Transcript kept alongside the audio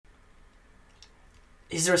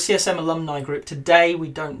Is there a CSM alumni group? Today we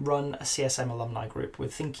don't run a CSM alumni group. We're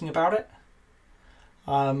thinking about it.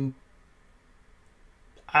 And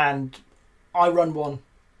I run one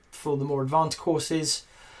for the more advanced courses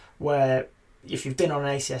where if you've been on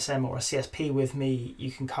an ACSM or a CSP with me,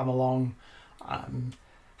 you can come along,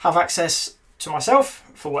 have access to myself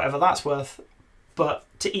for whatever that's worth, but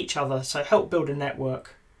to each other. So help build a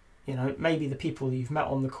network, you know, maybe the people that you've met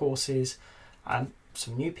on the courses and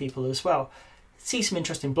some new people as well. See some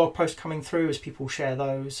interesting blog posts coming through as people share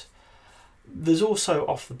those. There's also,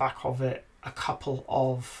 off the back of it, a couple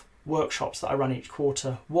of workshops that I run each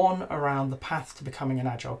quarter. One around the path to becoming an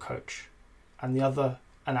agile coach, and the other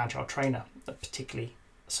an agile trainer, particularly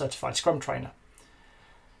a certified Scrum trainer.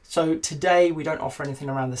 So today we don't offer anything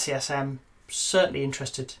around the CSM. Certainly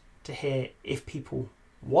interested to hear if people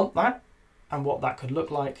want that and what that could look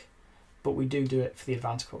like, but we do it for the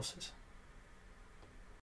advanced courses.